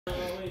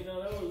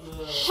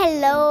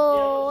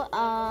Hello.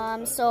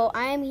 So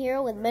I am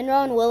here with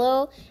Monroe and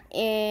Willow,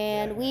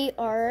 and we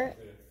are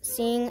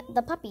seeing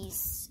the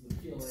puppies.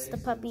 This is the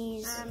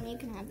puppies. You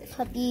can have the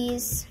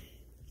puppies.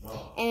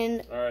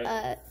 And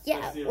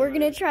yeah, we're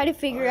gonna try to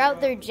figure out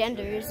their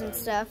genders and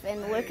stuff,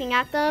 and looking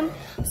at them.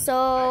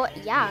 So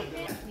yeah.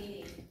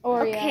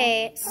 Oreo.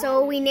 Okay,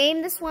 so we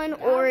named this one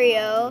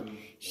Oreo.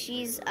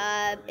 She's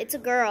it's a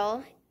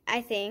girl,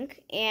 I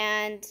think,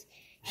 and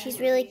she's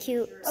really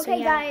cute. So,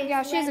 okay, guys.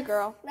 Yeah, she's a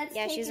girl.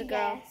 Yeah, she's a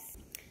girl.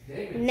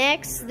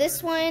 Next,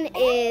 this one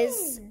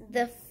is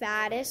the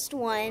fattest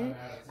one.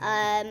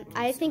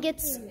 I think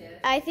it's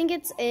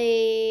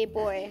a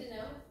boy.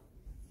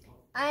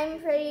 I'm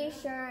pretty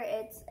sure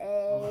it's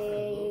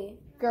a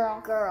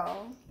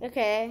girl.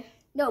 Okay.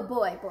 No,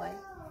 boy.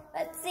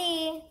 Let's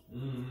see.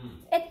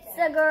 It's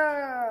a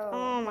girl.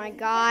 Oh my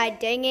god,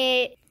 dang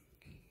it.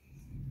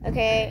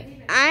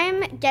 Okay,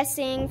 I'm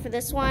guessing for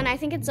this one, I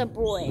think it's a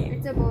boy.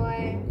 It's a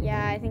boy.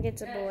 Yeah, I think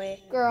it's a boy.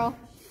 Girl.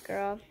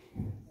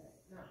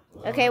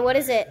 Okay, what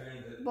is it?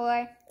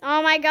 Boy.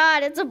 Oh my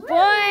god, it's a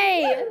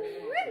boy!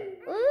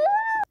 Ooh.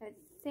 I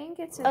think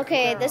it's a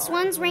Okay, girl. this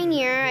one's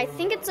Rainier. I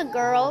think it's a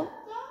girl.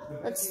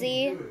 Let's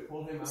see.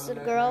 Is it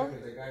a girl?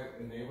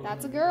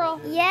 That's a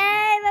girl.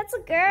 Yay, that's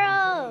a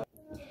girl!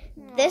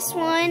 This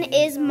one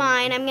is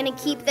mine. I'm gonna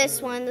keep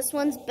this one. This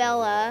one's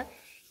Bella.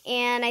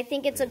 And I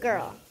think it's a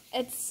girl.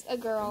 It's a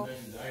girl.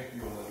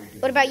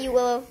 What about you,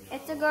 Willow?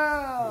 It's a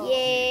girl.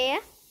 Yeah.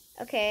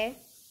 Okay.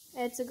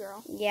 It's a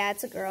girl. Yeah,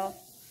 it's a girl.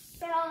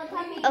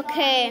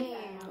 Okay.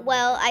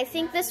 Well, I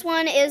think this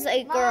one is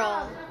a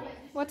girl.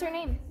 What's her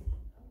name?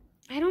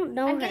 I don't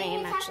know her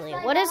name, actually.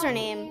 What is her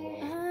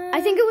name? I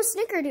think it was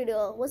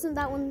Snickerdoodle. Wasn't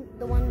that one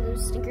the one that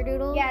was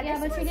Snickerdoodle? Yeah,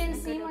 but she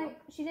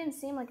didn't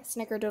seem like a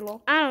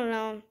snickerdoodle. I don't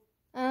know.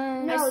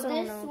 No,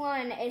 this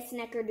one is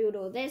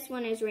Snickerdoodle. This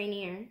one is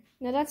Rainier.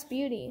 No, that's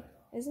Beauty,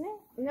 isn't it?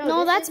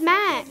 No, that's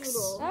Max.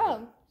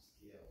 Oh.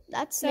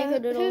 That's So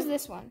Snickerdoodle. who's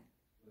this one?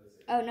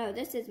 Oh, no,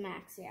 this is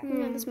Max, yeah.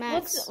 That's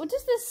Max. What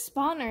does this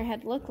spawner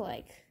head look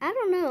like? I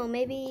don't know.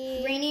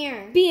 Maybe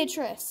Rainier.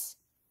 Beatrice.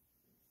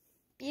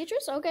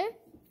 Beatrice? Okay.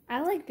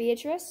 I like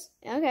Beatrice.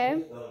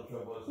 Okay.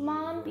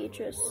 Mom.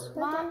 Beatrice.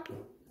 Mom.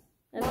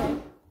 Okay.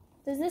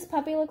 Does this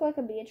puppy look like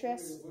a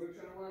Beatrice?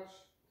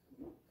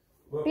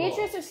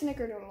 Beatrice or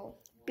Snickerdoodle?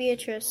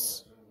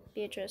 Beatrice.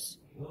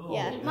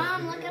 Yeah.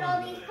 Mom, look at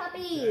all these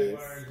puppies.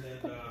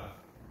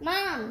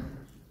 Mom.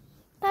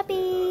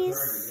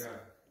 Puppies.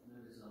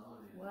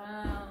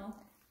 Wow.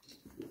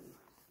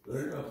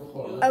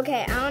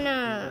 Okay,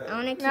 I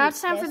wanna keep Now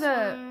it's time this for the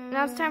one.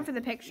 now it's time for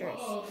the pictures.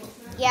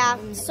 Yeah,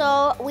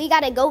 so we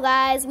gotta go,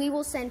 guys. We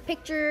will send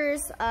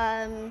pictures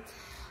on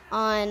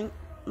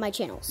my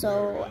channel.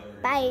 So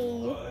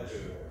bye.